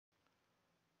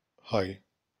Hi,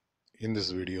 in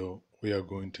this video we are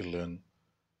going to learn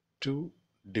two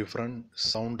different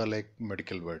sound-alike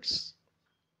medical words.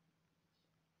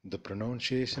 The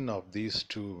pronunciation of these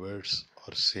two words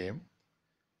are same,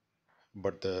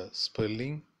 but the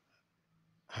spelling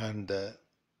and the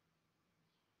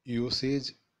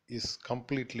usage is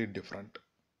completely different.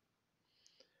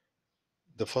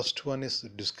 The first one is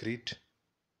discreet,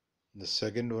 the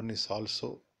second one is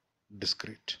also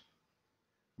discreet,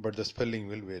 but the spelling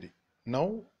will vary.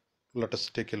 Now let us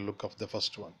take a look of the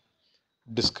first one.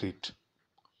 Discreet.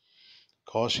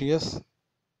 Cautious,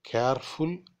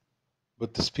 careful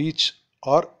with speech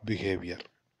or behavior.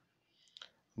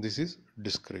 This is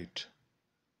discreet.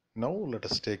 Now let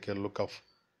us take a look of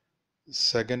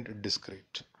second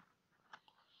discreet.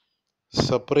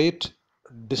 Separate,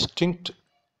 distinct.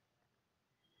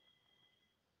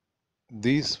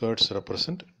 These words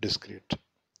represent discreet.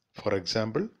 For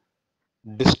example,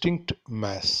 distinct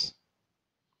mass,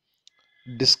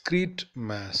 discrete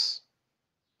mass,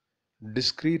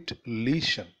 discrete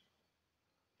lesion,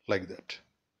 like that.